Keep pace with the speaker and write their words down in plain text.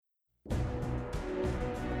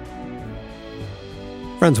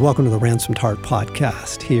Friends, welcome to the Ransomed Heart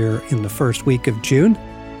podcast here in the first week of June.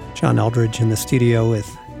 John Eldredge in the studio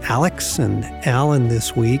with Alex and Alan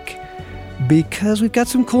this week because we've got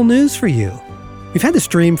some cool news for you. We've had this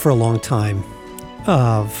dream for a long time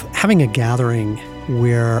of having a gathering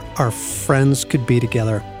where our friends could be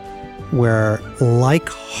together, where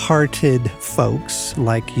like-hearted folks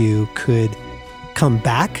like you could come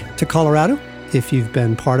back to Colorado if you've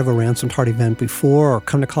been part of a Ransomed Heart event before or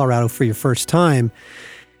come to Colorado for your first time.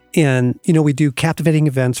 And, we do captivating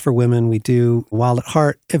events for women. We do Wild at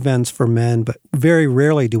Heart events for men, but very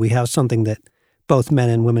rarely do we have something that both men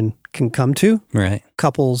and women can come to. Right.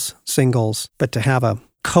 Couples, singles, but to have a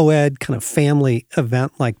co-ed kind of family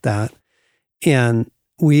event like that. And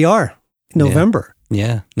we are November.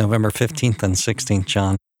 Yeah, November 15th and 16th,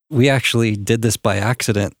 John. We actually did this by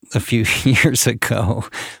accident a few years ago.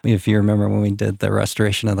 If you remember when we did the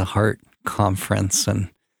Restoration of the Heart conference, and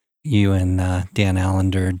you and Dan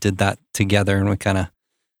Allender did that together, and we kind of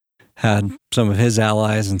had some of his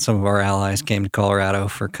allies and some of our allies came to Colorado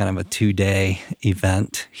for kind of a 2-day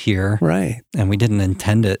event here. Right. And we didn't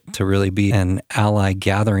intend it to really be an ally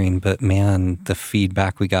gathering, but man, the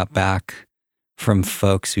feedback we got back from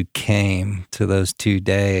folks who came to those 2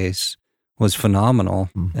 days was phenomenal.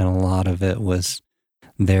 And a lot of it was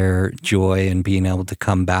their joy in being able to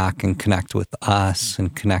come back and connect with us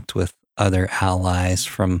and connect with other allies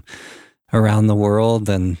from around the world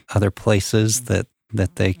and other places that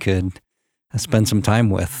they could spend some time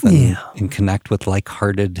with and connect with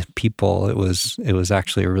like-hearted people. It was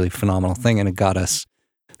actually a really phenomenal thing, and it got us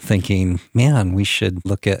thinking, man, we should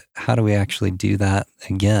look at how do we actually do that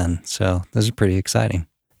again. So this is pretty exciting.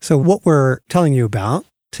 So what we're telling you about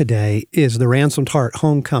today is the Ransomed Heart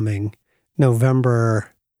Homecoming, November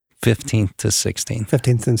 15th to 16th.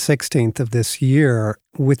 15th and 16th of this year,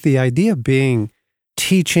 with the idea being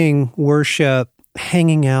teaching, worship,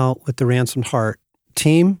 hanging out with the Ransomed Heart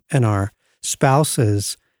team and our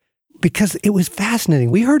spouses, because it was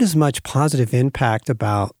fascinating. We heard as much positive impact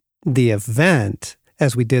about the event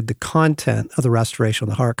as we did the content of the Restoration of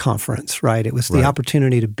the Heart conference, right? It was the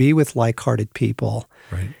opportunity to be with like-hearted people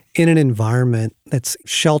in an environment that's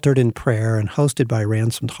sheltered in prayer and hosted by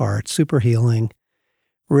Ransomed Heart, super healing,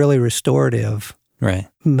 really restorative. Right.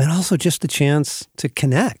 But also just the chance to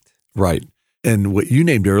connect. Right. And what you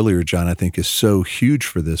named earlier, John, I think is so huge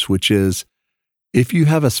for this, which is if you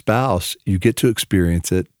have a spouse, you get to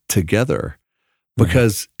experience it together.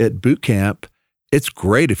 Because at boot camp, it's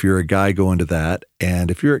great if you're a guy going to that. And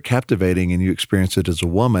if you're at Captivating and you experience it as a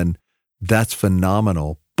woman, that's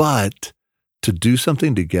phenomenal. But to do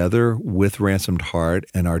something together with Ransomed Heart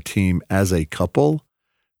and our team as a couple,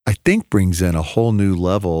 I think brings in a whole new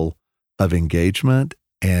level of engagement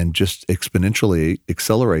and just exponentially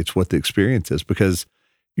accelerates what the experience is, because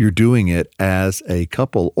you're doing it as a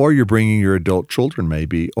couple, or you're bringing your adult children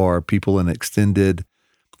maybe, or people in extended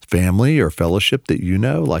family or fellowship that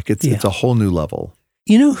like it's a whole new level.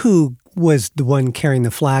 You know who was the one carrying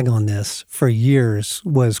the flag on this for years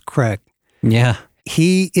was Craig. Yeah.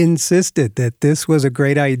 He insisted that this was a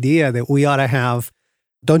great idea, that we ought to have,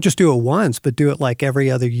 don't just do it once, but do it like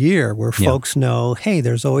every other year where folks know, hey,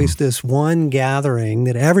 there's always this one gathering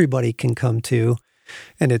that everybody can come to.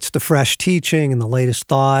 And it's the fresh teaching and the latest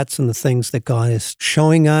thoughts and the things that God is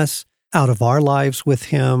showing us out of our lives with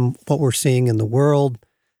Him, what we're seeing in the world,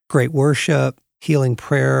 great worship, healing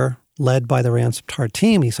prayer, led by the Ransomed Heart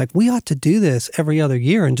team. He's like, we ought to do this every other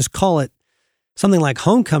year and just call it something like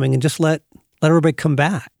Homecoming and just let everybody come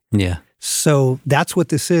back. Yeah. So that's what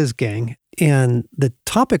this is, gang. And the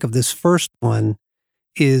topic of this first one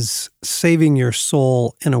is saving your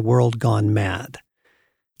soul in a world gone mad.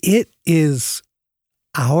 It is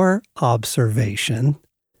our observation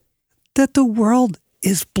that the world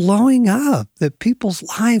is blowing up, that people's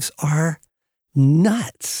lives are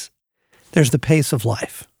nuts. There's the pace of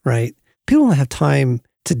life, right? People don't have time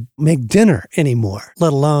to make dinner anymore,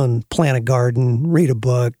 let alone plant a garden, read a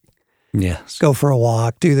book, Yes. go for a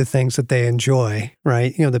walk, do the things that they enjoy,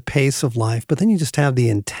 right? The pace of life. But then you just have the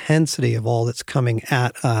intensity of all that's coming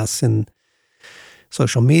at us in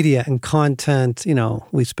social media and content.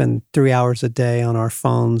 We spend 3 hours a day on our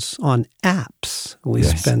phones on apps. We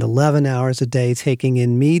spend 11 hours a day taking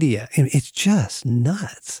in media. And it's just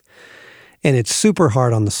nuts. And it's super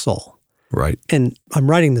hard on the soul. Right. And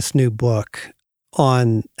I'm writing this new book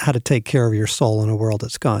on how to take care of your soul in a world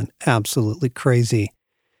that's gone absolutely crazy.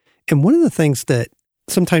 And one of the things that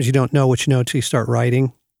sometimes you don't know what you know until you start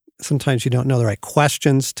writing. Sometimes you don't know the right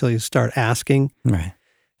questions till you start asking. Right.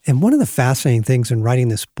 And one of the fascinating things in writing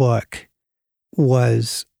this book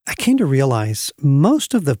was I came to realize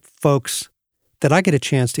most of the folks that I get a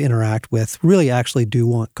chance to interact with really actually do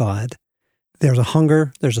want God. There's a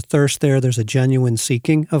hunger, there's a thirst there, there's a genuine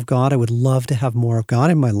seeking of God. I would love to have more of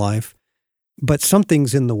God in my life, but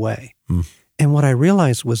something's in the way. And what I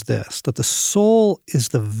realized was this, that the soul is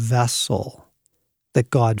the vessel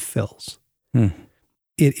that God fills.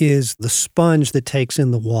 It is the sponge that takes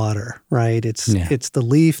in the water, right? It's the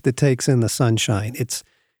leaf that takes in the sunshine. It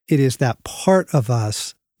is that part of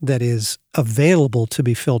us that is available to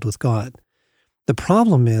be filled with God. The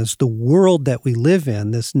problem is the world that we live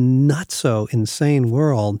in, this nutso insane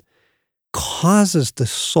world, causes the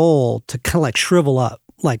soul to kind of like shrivel up,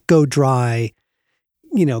 like go dry,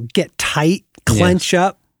 get tight, clench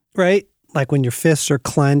up, right? Like when your fists are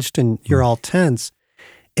clenched and you're all tense.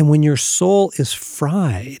 And when your soul is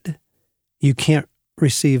fried, you can't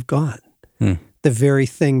receive God, the very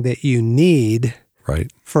thing that you need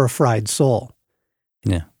for a fried soul.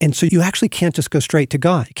 Yeah. And so you actually can't just go straight to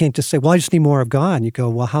God. You can't just say, well, I just need more of God. And you go,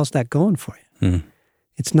 well, how's that going for you?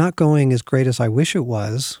 It's not going as great as I wish it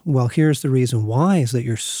was. Well, here's the reason why, is that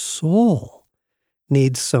your soul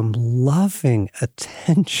needs some loving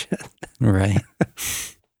attention. Right.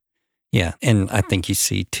 Yeah. And I think you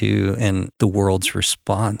see too, in the world's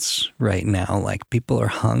response right now, like people are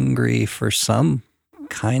hungry for some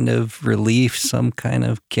kind of relief, some kind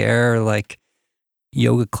of care. Like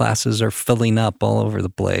yoga classes are filling up all over the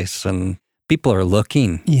place and people are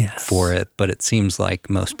looking for it, but it seems like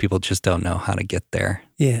most people just don't know how to get there.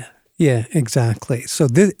 Yeah, exactly. So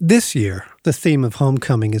this year, the theme of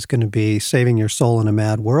Homecoming is going to be saving your soul in a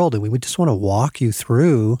mad world. And we just want to walk you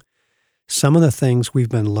through some of the things we've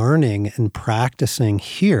been learning and practicing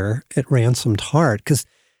here at Ransomed Heart. Because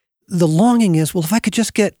the longing is, well, if I could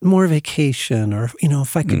just get more vacation, or,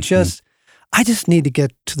 if I could I just need to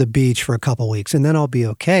get to the beach for a couple of weeks and then I'll be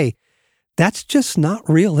okay. That's just not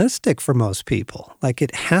realistic for most people. Like,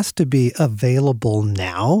 it has to be available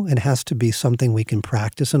now. It has to be something we can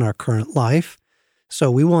practice in our current life. So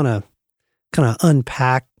we want to kind of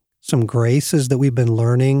unpack some graces that we've been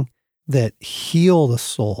learning that heal the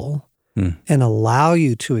soul and allow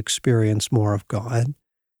you to experience more of God.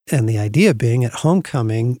 And the idea being at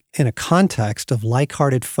Homecoming in a context of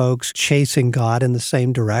like-hearted folks chasing God in the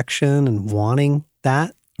same direction and wanting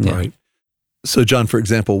that. Right. So, John, for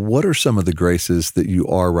example, what are some of the graces that you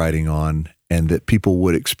are writing on and that people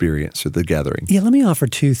would experience at the gathering? Yeah, let me offer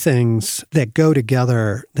two things that go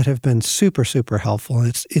together that have been super, super helpful.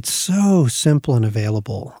 It's so simple and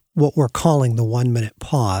available. What we're calling the 1-minute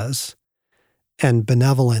pause and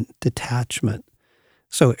benevolent detachment.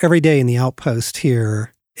 So every day in the Outpost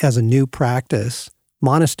here, as a new practice,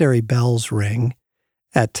 monastery bells ring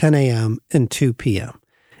at 10 a.m. and 2 p.m.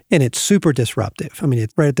 And it's super disruptive. I mean,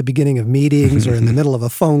 it's right at the beginning of meetings or in the middle of a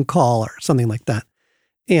phone call or something like that.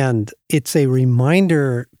 And it's a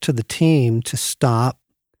reminder to the team to stop,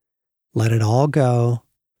 let it all go,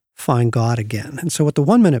 find God again. And so what the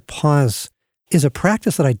 1-minute pause is, a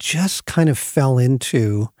practice that I just kind of fell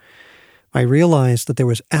into. I realized that there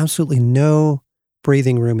was absolutely no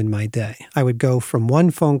breathing room in my day. I would go from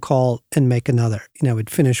one phone call and make another. I would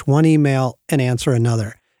finish one email and answer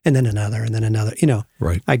another, and then another, and then another.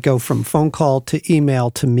 Right. I'd go from phone call to email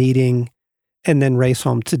to meeting and then race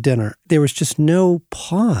home to dinner. There was just no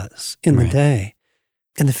pause in the day.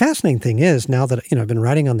 And the fascinating thing is, now that I've been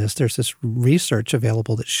writing on this, there's this research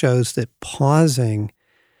available that shows that pausing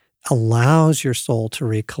allows your soul to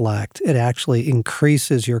recollect. It actually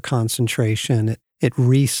increases your concentration. It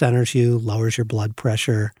recenters you, lowers your blood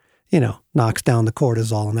pressure, knocks down the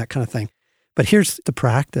cortisol and that kind of thing. But here's the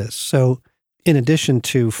practice. So in addition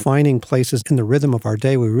to finding places in the rhythm of our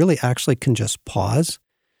day, we really actually can just pause.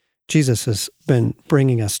 Jesus has been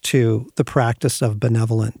bringing us to the practice of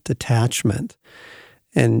benevolent detachment.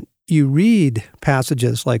 And you read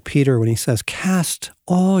passages like Peter when he says, cast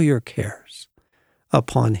all your cares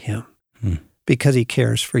upon him because he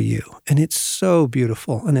cares for you. And it's so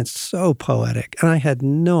beautiful and it's so poetic. And I had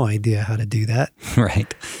no idea how to do that.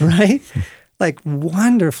 Right. Like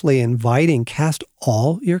wonderfully inviting, cast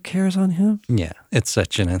all your cares on him. Yeah. It's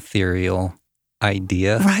such an ethereal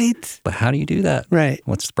idea. Right. But how do you do that? Right.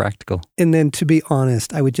 What's the practical? And then to be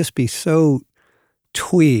honest, I would just be so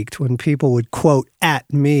tweaked when people would quote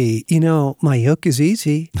at me, my yoke is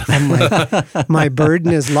easy. I'm like, my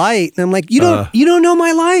burden is light. And I'm like, you don't know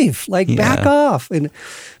my life. Like, back off.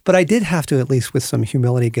 But I did have to, at least with some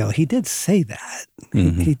humility, go, he did say that.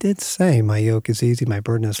 He did say, my yoke is easy, my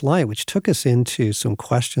burden is light, which took us into some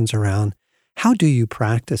questions around, how do you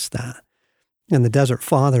practice that? And the Desert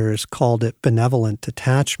Fathers called it benevolent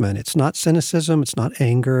detachment. It's not cynicism. It's not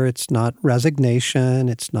anger. It's not resignation.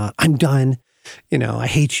 It's not, I'm done. I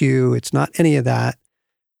hate you. It's not any of that.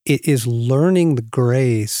 It is learning the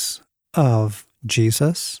grace of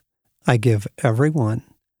Jesus. I give everyone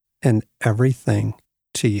and everything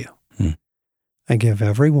to you. I give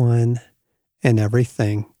everyone and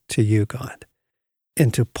everything to you, God.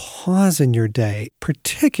 And to pause in your day,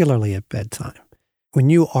 particularly at bedtime, when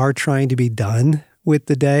you are trying to be done with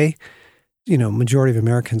the day. Majority of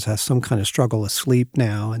Americans have some kind of struggle with sleep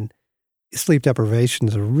now, and sleep deprivation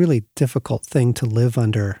is a really difficult thing to live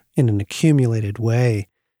under in an accumulated way.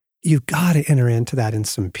 You've got to enter into that in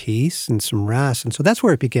some peace and some rest. And so that's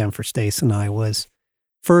where it began for Stace and I, was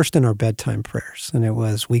first in our bedtime prayers. And it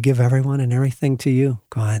was, we give everyone and everything to you,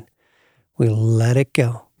 God. We let it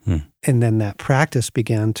go. And then that practice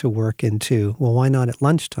began to work into, well, why not at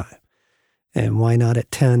lunchtime? And why not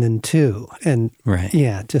at 10 and 2? And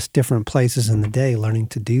just different places in the day, learning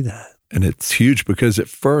to do that. And it's huge because at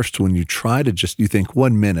first, when you try to you think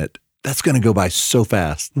 1 minute, that's going to go by so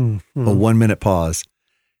fast, a 1 minute pause.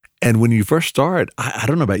 And when you first start, I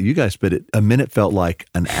don't know about you guys, but a minute felt like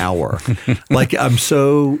an hour. Like I'm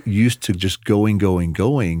so used to just going.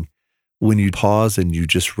 When you pause and you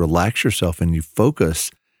just relax yourself and you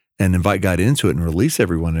focus and invite God into it and release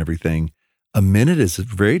everyone and everything, a minute is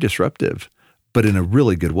very disruptive, but in a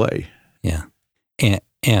really good way. Yeah.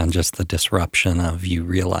 And just the disruption of, you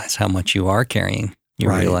realize how much you are carrying.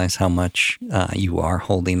 You realize how much you are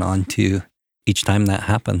holding on to each time that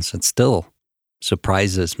happens. It still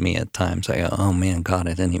surprises me at times. I go, oh man, God,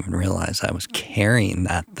 I didn't even realize I was carrying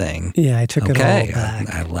that thing. Yeah, I took it all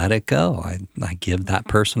back. I let it go. I give that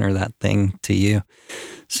person or that thing to you.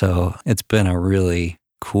 So it's been a really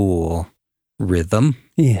cool rhythm.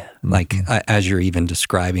 Yeah. Like as you're even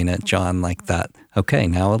describing it, John, like that, okay,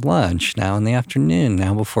 now at lunch, now in the afternoon,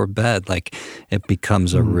 now before bed, like it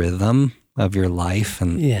becomes a rhythm of your life.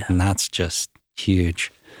 And that's just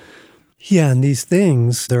huge. Yeah, and these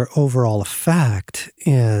things, their overall effect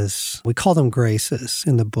is, we call them graces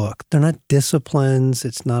in the book. They're not disciplines.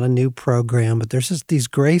 It's not a new program, but there's just these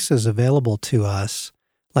graces available to us,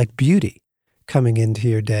 like beauty coming into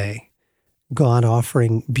your day. God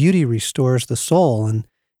offering beauty restores the soul. And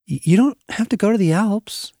you don't have to go to the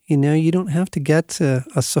Alps. You don't have to get to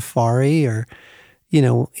a safari or,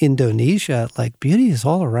 Indonesia. Like, beauty is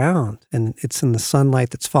all around. And it's in the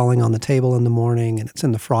sunlight that's falling on the table in the morning, and it's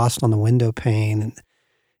in the frost on the window pane. And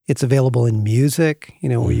it's available in music,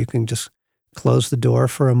 where you can just close the door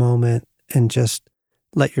for a moment and just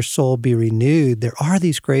let your soul be renewed. There are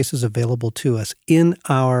these graces available to us in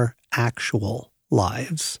our actual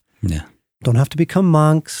lives. Yeah. Don't have to become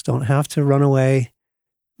monks, don't have to run away,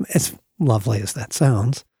 as lovely as that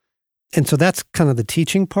sounds. And so that's kind of the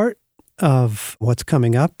teaching part of what's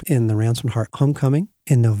coming up in the Ransomed Heart Homecoming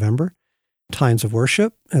in November. Times of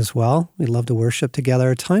worship as well. We love to worship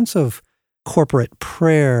together. Times of corporate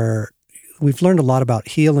prayer. We've learned a lot about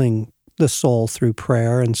healing the soul through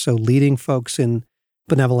prayer, and so leading folks in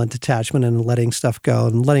benevolent detachment and letting stuff go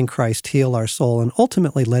and letting Christ heal our soul, and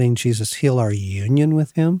ultimately letting Jesus heal our union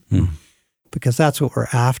with him. Because that's what we're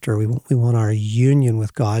after. We want our union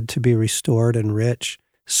with God to be restored and rich,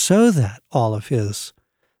 so that all of his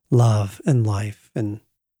love and life and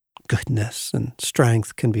goodness and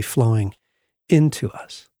strength can be flowing into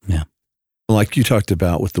us. Yeah. Like you talked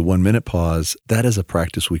about with the 1 minute pause, that is a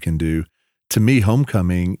practice we can do. To me,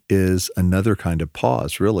 homecoming is another kind of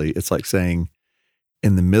pause, really. It's like saying,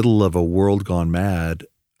 in the middle of a world gone mad,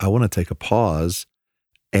 I want to take a pause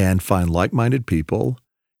and find like-minded people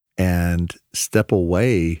and step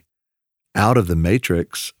away out of the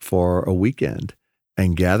matrix for a weekend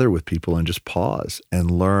and gather with people and just pause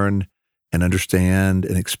and learn and understand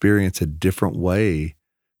and experience a different way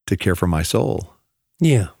to care for my soul.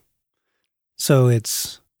 Yeah. So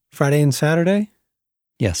it's Friday and Saturday?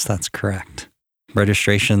 Yes, that's correct.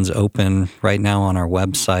 Registration's open right now on our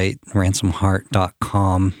website,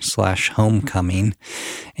 ransomedheart.com/homecoming.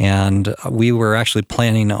 And we were actually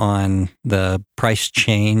planning on the price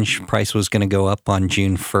change. Price was going to go up on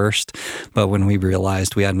June 1st. But when we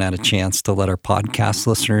realized we hadn't had a chance to let our podcast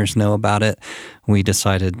listeners know about it, we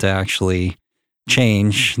decided to actually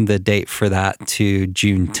change the date for that to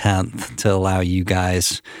June 10th to allow you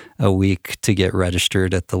guys a week to get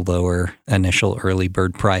registered at the lower initial early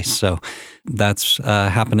bird price. So that's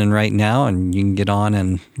happening right now, and you can get on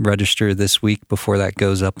and register this week before that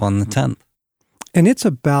goes up on the 10th. And it's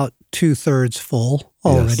about 2/3 full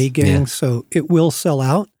already, gang. Yeah. So it will sell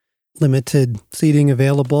out. Limited seating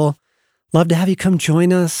available. Love to have you come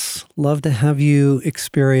join us. Love to have you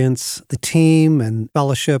experience the team and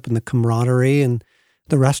fellowship and the camaraderie and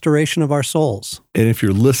the restoration of our souls. And if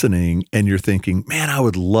you're listening and you're thinking, man, I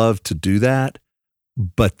would love to do that,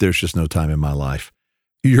 but there's just no time in my life,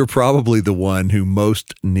 you're probably the one who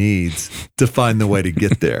most needs to find the way to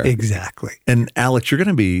get there. Exactly. And Alex, you're going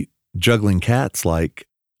to be juggling cats like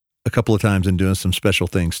a couple of times and doing some special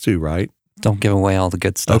things too, right? Don't give away all the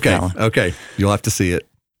good stuff, Alan. Okay. You'll have to see it.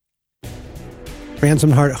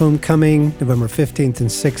 Ransomed Heart Homecoming, November 15th and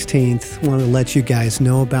 16th. Want to let you guys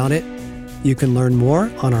know about it. You can learn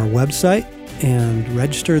more on our website and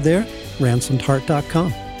register there,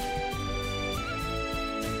 ransomedheart.com.